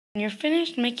When you're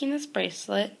finished making this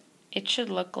bracelet, it should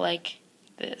look like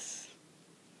this.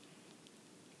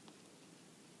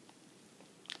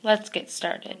 Let's get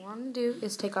started. What you want to do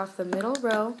is take off the middle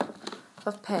row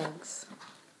of pegs.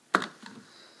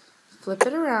 Flip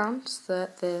it around so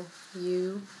that the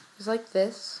U is like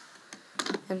this,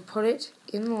 and put it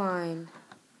in line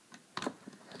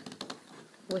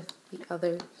with the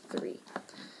other three.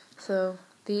 So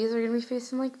these are going to be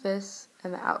facing like this,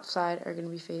 and the outside are going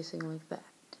to be facing like that,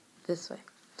 this way.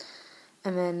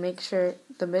 And then make sure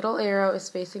the middle arrow is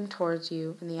facing towards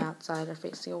you and the outside are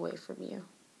facing away from you.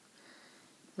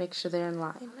 Make sure they're in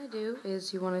line. What you want to do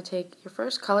is you want to take your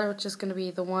first color, which is going to be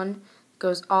the one that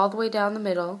goes all the way down the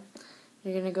middle.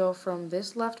 You're going to go from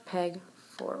this left peg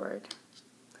forward.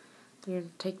 You're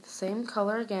going to take the same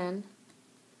color again,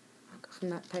 go from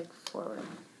that peg forward.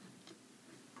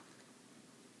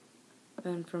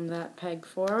 Then from that peg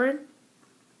forward,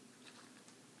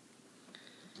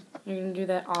 you're going to do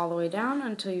that all the way down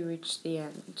until you reach the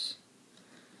end.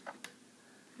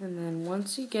 And then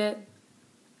once you get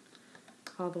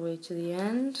all the way to the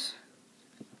end,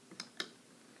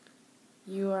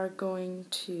 you are going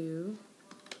to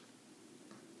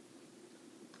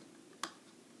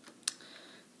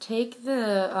take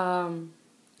the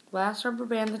last rubber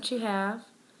band that you have.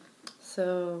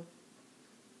 So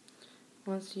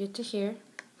once you get to here,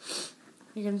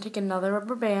 you're going to take another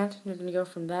rubber band and you're going to go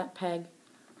from that peg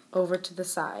over to the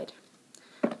side.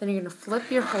 Then you're going to flip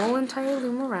your whole entire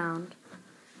loom around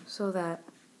so that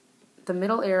the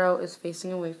middle arrow is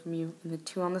facing away from you and the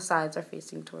two on the sides are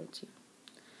facing towards you.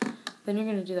 Then you're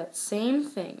going to do that same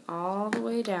thing all the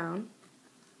way down.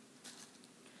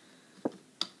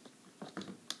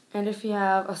 And if you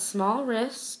have a small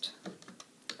wrist,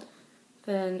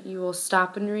 then you will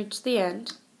stop and reach the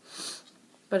end.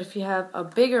 But if you have a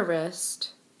bigger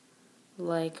wrist,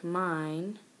 like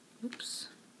mine, oops,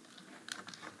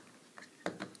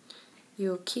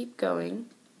 you'll keep going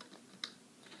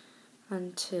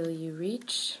until you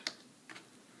reach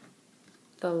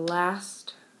the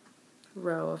last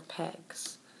row of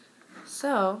pegs.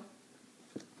 So,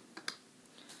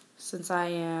 since I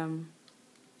am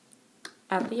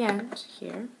at the end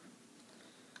here,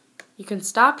 you can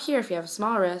stop here if you have a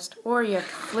small wrist, or you have to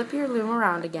flip your loom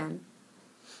around again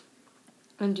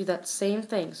and do that same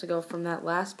thing. So go from that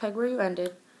last peg where you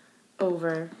ended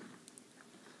over,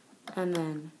 and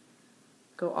then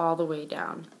go all the way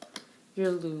down your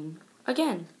loom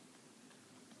again.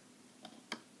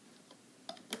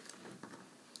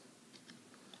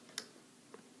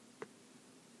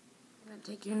 You're going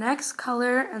to take your next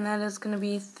color, and that is going to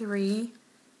be three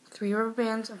rubber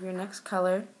bands of your next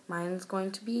color. Mine is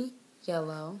going to be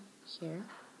yellow here.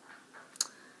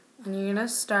 And you're going to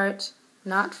start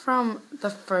not from the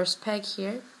first peg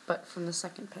here, but from the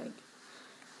second peg.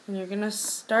 And you're going to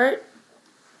start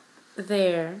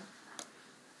there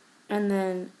and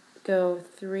then go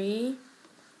 3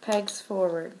 pegs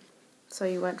forward. So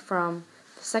you went from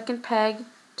the second peg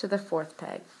to the 4th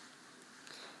peg.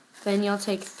 Then you'll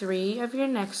take 3 of your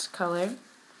next color.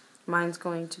 Mine's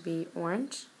going to be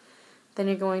orange. Then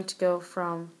you're going to go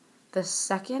from the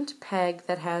second peg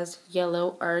that has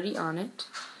yellow already on it.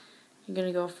 You're going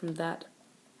to go from that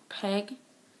peg,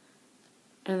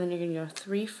 and then you're going to go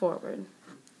 3 forward.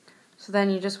 So then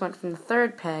you just went from the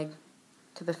 3rd peg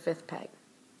to the 5th peg.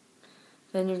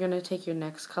 Then you're going to take your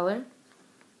next color.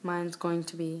 Mine's going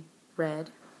to be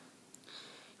red.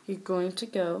 You're going to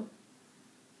go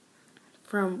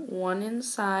from one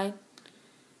inside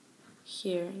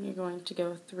here, and you're going to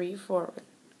go 3 forward.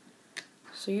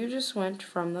 So you just went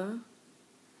from the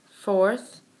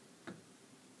 4th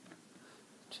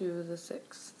to the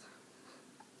 6th.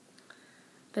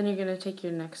 Then you're going to take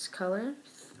your next color.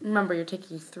 Remember, you're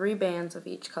taking 3 bands of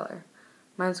each color.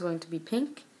 Mine's going to be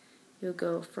pink. You'll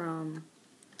go from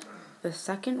the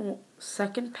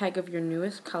second peg of your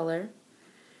newest color,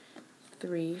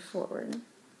 3 forward,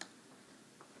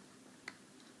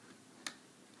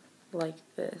 like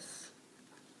this.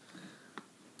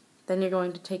 Then you're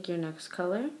going to take your next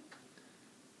color,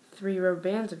 3 rubber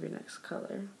bands of your next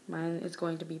color. Mine is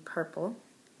going to be purple.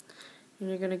 And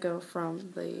you're going to go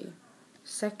from the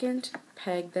second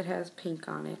peg that has pink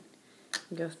on it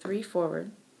and go 3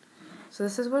 forward. So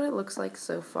this is what it looks like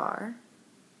so far.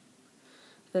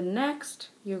 The next,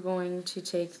 you're going to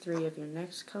take 3 of your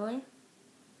next color.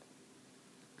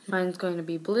 Mine's going to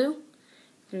be blue.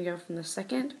 You're going to go from the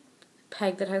second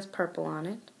peg that has purple on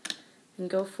it and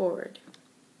go forward.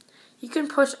 You can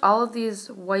push all of these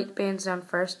white bands down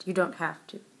first. You don't have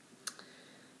to.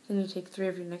 Then you take 3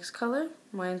 of your next color.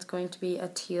 Mine's going to be a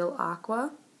teal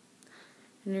aqua.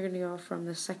 And you're going to go from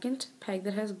the second peg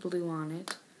that has blue on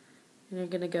it and you're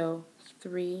going to go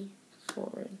 3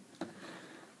 forward.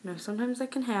 Now sometimes that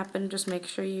can happen, just make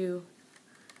sure you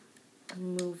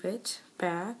move it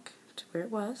back to where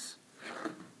it was.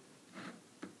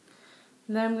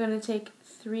 And then I'm going to take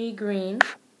 3 green,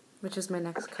 which is my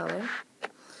next color.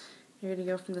 You're going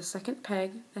to go from the second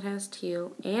peg that has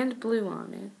teal and blue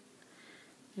on it,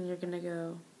 and you're going to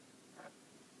go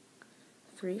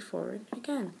 3 forward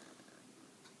again.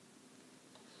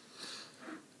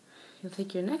 You'll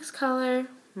take your next color,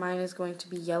 mine is going to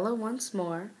be yellow once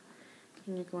more,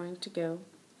 and you're going to go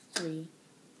 3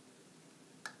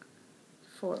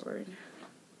 forward.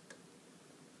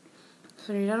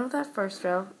 So when you're done with that first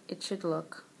row, it should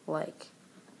look like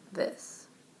this.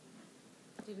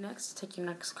 Next, take your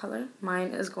next color.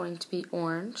 Mine is going to be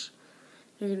orange.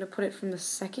 You're going to put it from the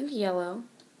second yellow,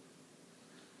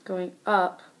 going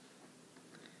up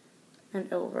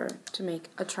and over to make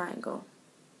a triangle.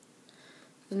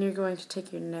 Then you're going to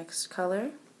take your next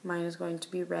color. Mine is going to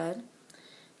be red.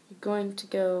 You're going to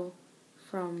go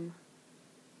from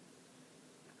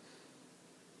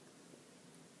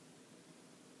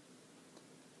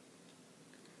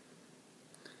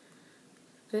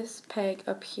this peg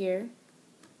up here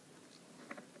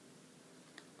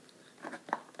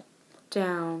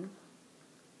down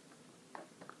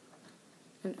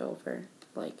and over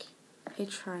like a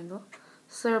triangle.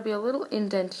 So there will be a little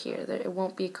indent here. It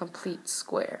won't be a complete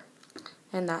square.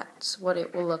 And that's what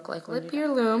it will look like. Flip your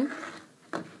loom.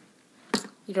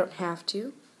 You don't have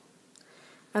to.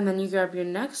 And then you grab your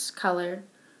next color,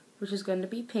 which is going to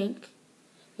be pink.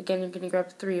 Again, you're going to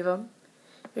grab 3 of them.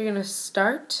 You're going to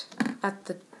start at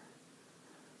the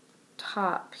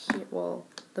top here, well,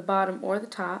 the bottom or the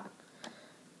top.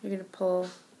 You're going to pull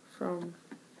from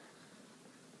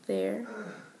there,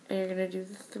 and you're going to do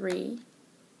the 3.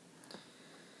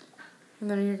 And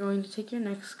then you're going to take your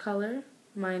next color.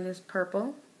 Mine is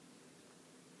purple.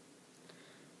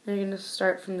 And you're going to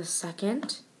start from the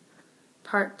second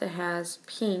part that has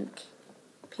pink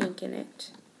in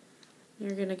it.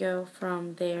 You're going to go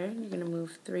from there, and you're going to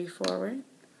move 3 forward.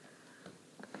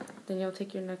 Then you'll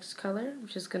take your next color,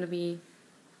 which is going to be,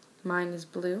 mine is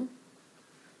blue.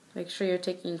 Make sure you're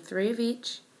taking 3 of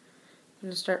each. You're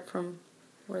going to start from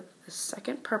where the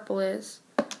second purple is,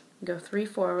 go 3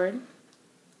 forward.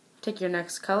 Take your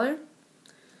next color,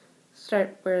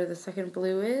 start where the second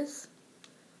blue is,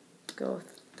 go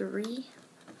 3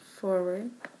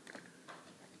 forward,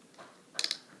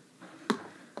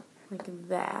 like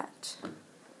that.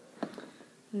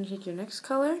 And you take your next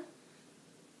color,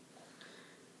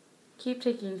 keep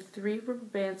taking 3 rubber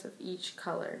bands of each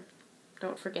color.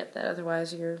 Don't forget that,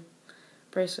 otherwise your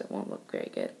bracelet won't look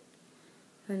very good.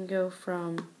 Then go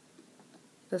from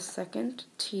the second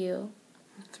teal,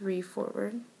 3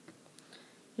 forward.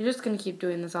 You're just going to keep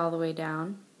doing this all the way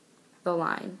down the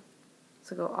line.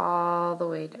 So go all the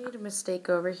way down. I made a mistake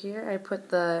over here. I put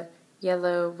the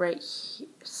yellow right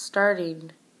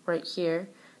starting right here.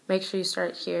 Make sure you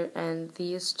start here, and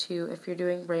these two, if you're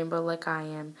doing rainbow like I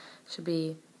am, should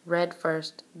be red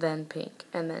first, then pink,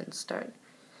 and then start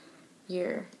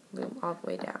your loom all the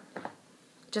way down.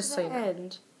 Just so you know. At the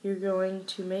end, you're going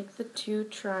to make the 2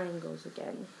 triangles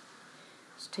again.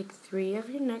 So take 3 of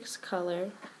your next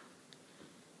color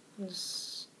and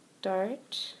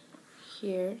start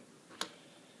here,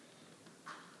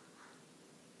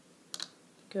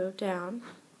 go down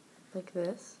like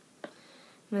this, and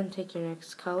then take your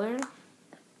next color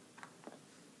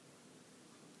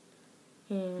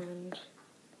and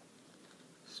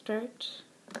start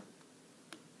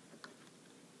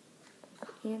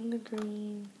in the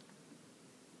green,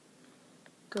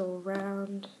 go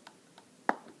around,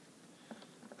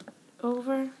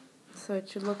 over, so it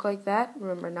should look like that.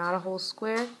 Remember, not a whole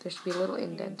square, there should be a little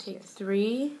indent here. Take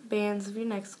 3 bands of your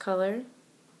next color,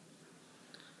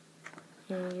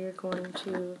 and you're going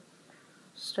to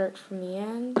start from the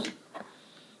end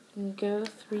and go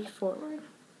 3 forward.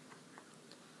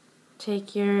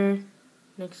 Take your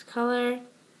next color,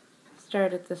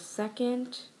 start at the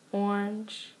second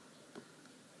orange,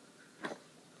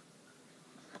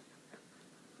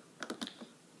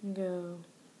 and go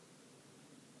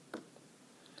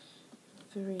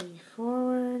 3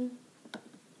 forward.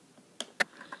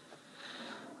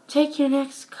 Take your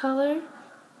next color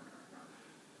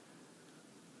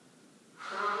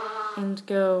and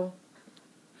go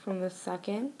from the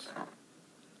second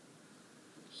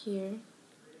here.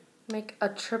 Make a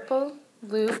triple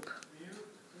loop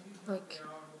like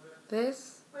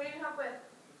this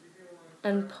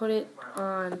and put it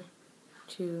on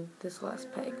to this last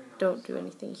peg. Don't do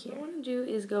anything here. What you want to do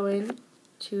is go in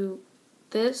to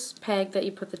this peg that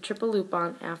you put the triple loop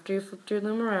on after you flipped your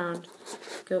loom around.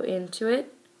 Go into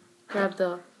it grab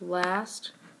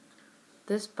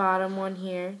this bottom one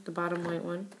here, the bottom white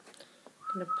one.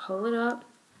 I'm going to pull it up,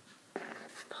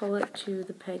 pull it to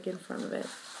the peg in front of it.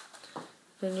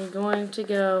 Then you're going to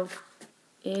go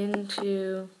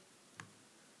into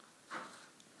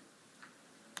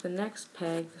the next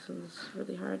peg. This one's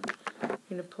really hard. You're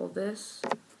going to pull this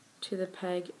to the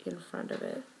peg in front of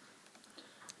it.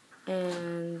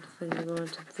 And then you go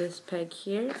into this peg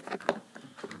here.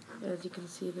 As you can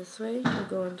see this way, you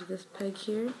go into this peg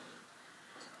here.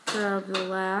 Grab the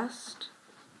last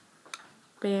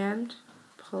band,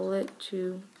 pull it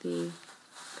to the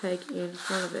peg in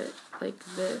front of it, like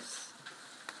this.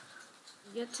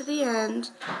 You get to the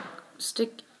end,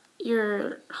 stick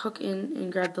your hook in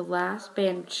and grab the last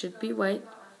band, it should be white,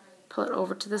 pull it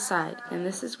over to the side, and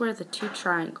this is where the two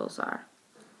triangles are.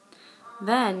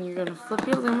 Then you're going to flip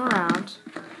your loom around,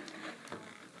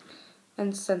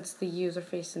 and since the U's are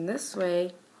facing this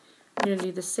way, you're going to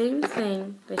do the same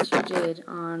thing that you did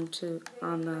on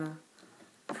the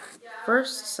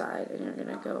first side, and you're going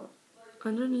to go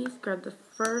underneath, grab the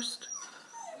first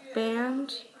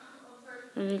band,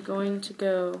 and you're going to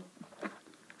go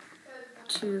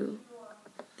to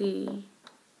the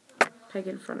peg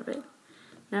in front of it.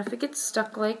 Now if it gets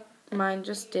stuck like mine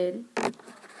just did,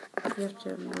 you have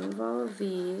to move all of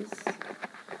these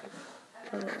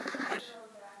around,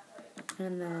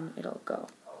 and then it'll go.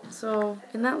 So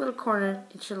in that little corner,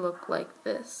 it should look like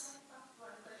this.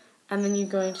 And then you're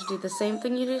going to do the same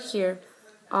thing you did here,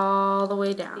 all the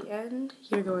way down. At the end,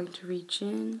 you're going to reach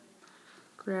in,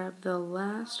 grab the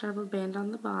last rubber band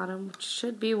on the bottom, which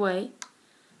should be white,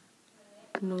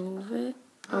 move it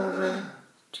over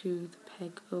to the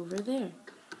peg over there.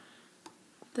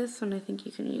 This one, I think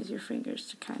you can use your fingers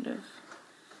to kind of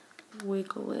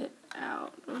wiggle it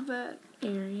out of that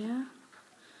area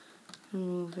and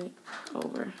move it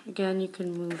over. Again, you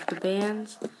can move the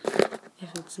bands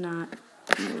if it's not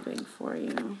moving for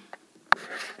you,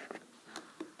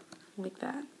 like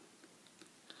that.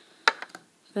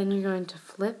 Then you're going to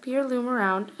flip your loom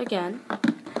around again.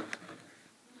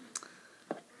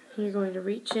 You're going to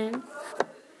reach in,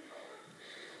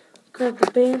 grab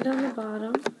the band on the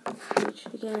bottom, which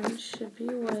again should be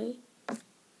white,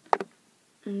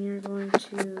 and you're going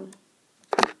to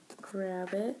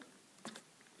grab it,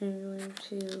 and you're going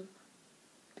to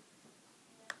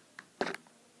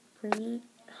bring it,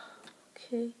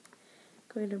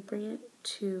 going to bring it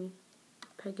to the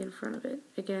peg in front of it.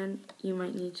 Again, you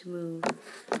might need to move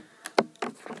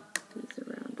these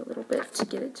around a little bit to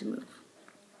get it to move.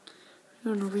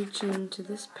 You're going to reach into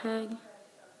this peg,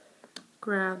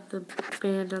 grab the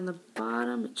band on the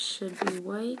bottom, it should be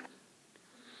white,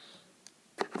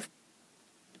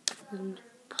 and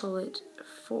pull it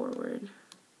forward.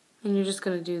 And you're just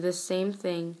going to do this same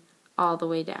thing all the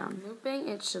way down. Looping,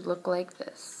 it should look like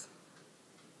this.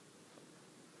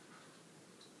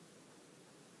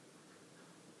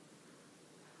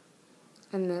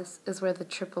 And this is where the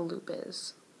triple loop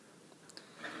is.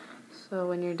 So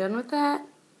when you're done with that,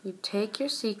 you take your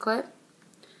C-clip,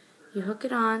 you hook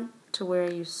it on to where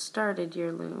you started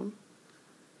your loom,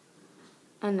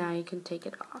 and now you can take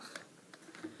it off.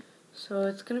 So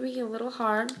it's going to be a little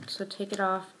hard, so take it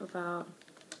off about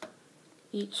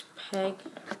each peg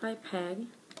by peg.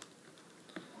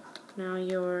 Now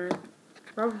your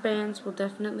rubber bands will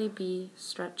definitely be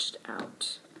stretched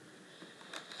out.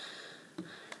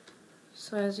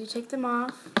 So as you take them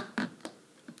off,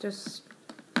 just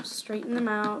straighten them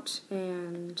out,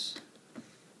 and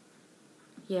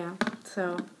yeah,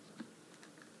 so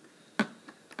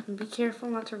be careful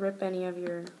not to rip any of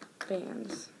your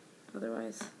bands,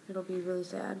 otherwise it'll be really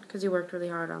sad because you worked really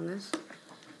hard on this.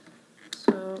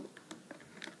 So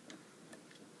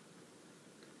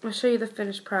I'll show you the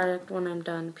finished product when I'm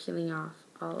done peeling off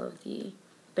all of the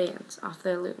bands off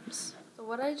their looms. So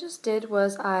what I just did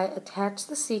was I attached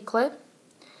the C-clip.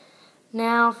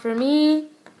 Now for me,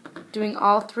 doing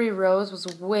all 3 rows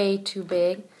was way too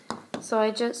big, so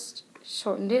I just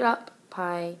shortened it up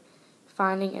by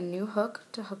finding a new hook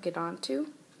to hook it onto,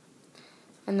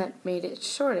 and that made it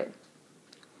shorter.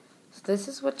 So this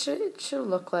is what it should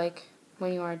look like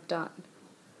when you are done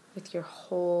with your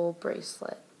whole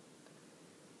bracelet.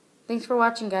 Thanks for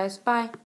watching, guys. Bye.